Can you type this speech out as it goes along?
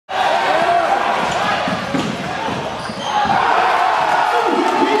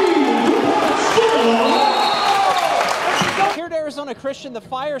Christian, the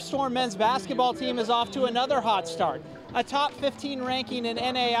Firestorm men's basketball team is off to another hot start. A top 15 ranking in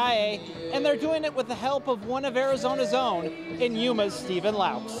NAIA, and they're doing it with the help of one of Arizona's own in Yuma's Stephen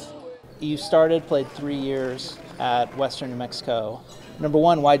Laux. You played 3 years at Western New Mexico. Number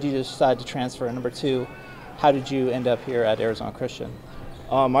one, why did you decide to transfer? And number two, how did you end up here at Arizona Christian?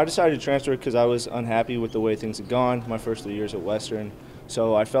 I decided to transfer because I was unhappy with the way things had gone my first 3 years at Western.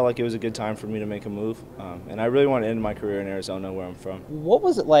 So I felt like it was a good time for me to make a move. And I really want to end my career in Arizona, where I'm from. What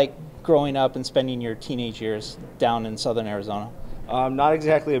was it like growing up and spending your teenage years down in southern Arizona? Not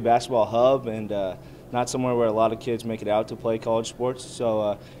exactly a basketball hub, and not somewhere where a lot of kids make it out to play college sports.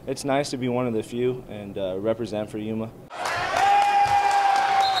 So it's nice to be one of the few and represent for Yuma.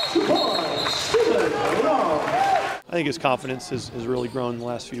 I think his confidence has really grown in the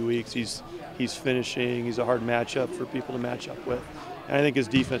last few weeks. He's finishing. He's a hard matchup for people to match up with. And I think his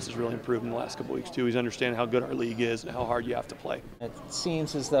defense has really improved in the last couple of weeks, too. He's understanding how good our league is and how hard you have to play. It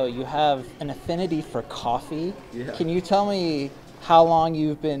seems as though you have an affinity for coffee. Yeah. Can you tell me how long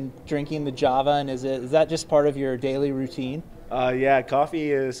you've been drinking the Java, and is that just part of your daily routine? Yeah,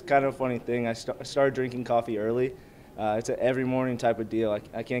 coffee is kind of a funny thing. I started drinking coffee early. It's an every morning type of deal.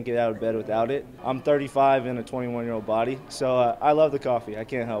 I can't get out of bed without it. I'm 35 in a 21-year-old body, so I love the coffee. I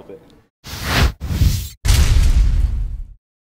can't help it.